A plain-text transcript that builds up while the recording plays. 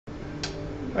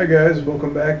Hi guys,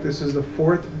 welcome back. This is the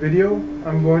fourth video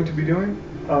I'm going to be doing.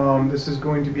 This is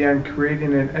going to be on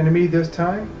creating an enemy this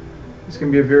time. It's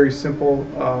going to be a very simple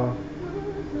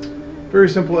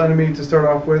enemy to start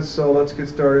off with. So let's get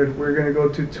started. We're going to go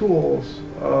to Tools,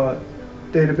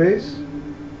 Database,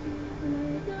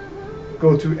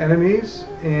 go to Enemies,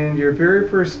 and your very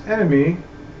first enemy,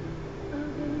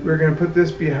 we're going to put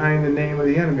this behind the name of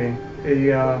the enemy.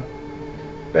 A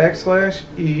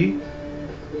 \E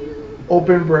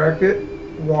open bracket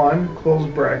 1 close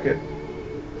bracket,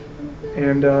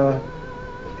 and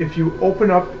if you open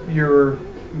up your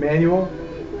manual,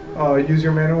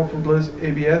 user manual for Blizz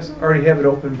ABS, I already have it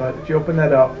open, but if you open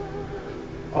that up,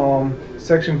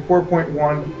 section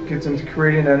 4.1 gets into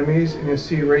creating enemies, and you'll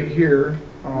see right here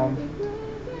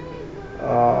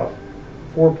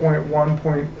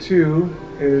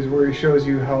 4.1.2 is where he shows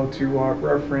you how to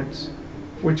reference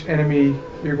which enemy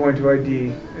you're going to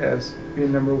ID as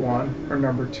being number 1 or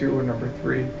number 2 or number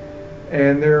 3.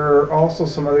 And there are also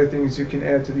some other things you can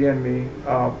add to the enemy.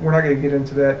 We're not going to get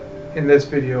into that in this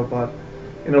video, but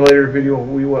in a later video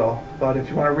we will. But if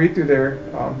you want to read through there,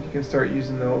 you can start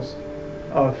using those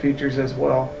features as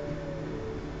well.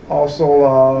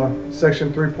 Also,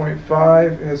 section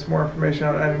 3.5 has more information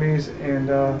on enemies,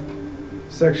 and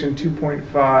section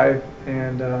 2.5,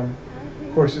 and of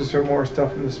course there's some more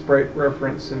stuff in the sprite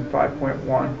reference in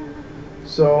 5.1.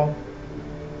 So,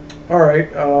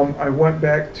 alright, I went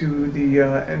back to the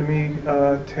enemy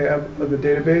tab of the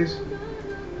database,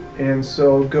 and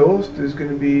so Ghost is going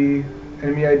to be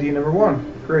enemy ID number 1.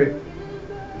 Great.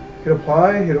 Hit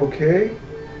apply, hit OK.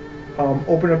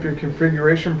 Open up your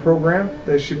configuration program.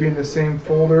 That should be in the same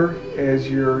folder as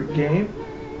your game.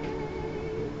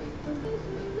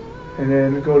 And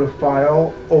then go to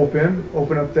File,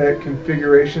 Open up that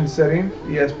configuration setting,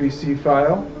 the SBC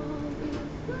file,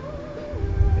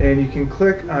 and you can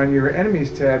click on your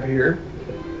Enemies tab here,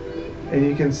 and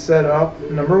you can set up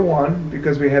number 1,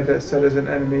 because we have that set as an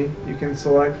enemy. You can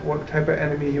select what type of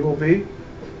enemy he will be.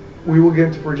 We will get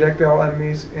into projectile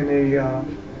enemies in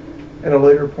at a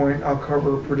later point. I'll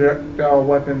cover projectile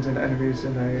weapons and enemies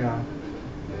in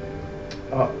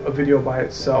a video by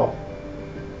itself.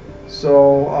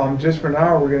 So just for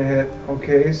now, we're going to hit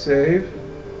OK, save.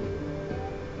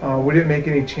 We didn't make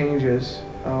any changes.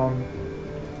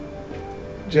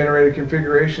 Generate a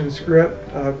configuration script.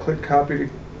 Click copy to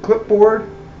clipboard.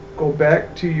 Go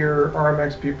back to your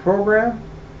rmxp program.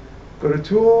 Go to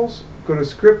Tools. Go to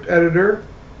Script Editor.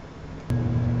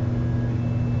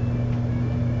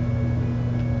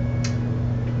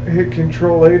 Hit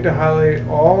Control-A to highlight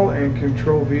all and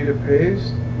Control-V to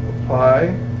paste.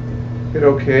 Apply. Hit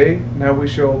OK. Now we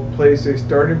shall place a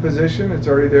starting position. It's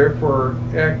already there for our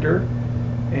actor.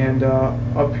 And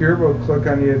up here we'll click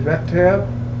on the Event tab.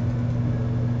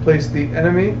 Place the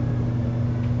enemy.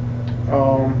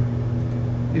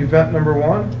 Event number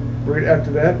 1. Right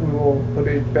after that we will put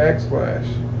a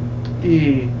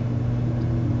 \E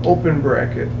open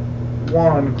bracket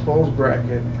 1 close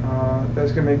bracket.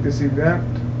 That's going to make this event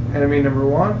enemy number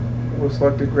 1. We'll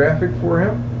select a graphic for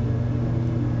him.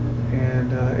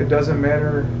 And it doesn't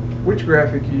matter which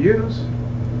graphic you use.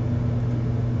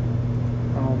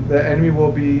 That enemy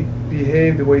will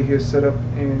behave the way he is set up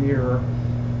in your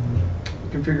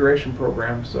configuration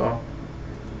program. So,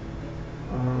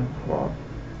 well,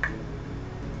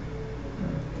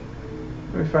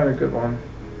 let me find a good one.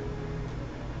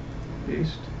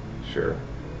 Beast, sure.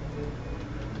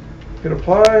 Hit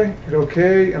apply, hit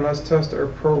OK, and let's test our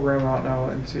program out now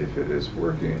and see if it is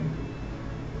working.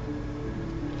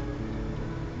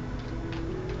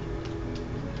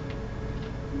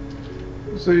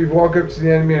 So you walk up to the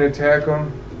enemy and attack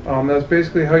them. That's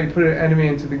basically how you put an enemy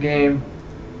into the game.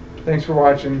 Thanks for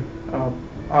watching.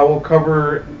 I will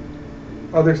cover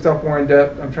other stuff more in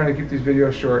depth. I'm trying to keep these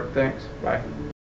videos short. Thanks. Bye.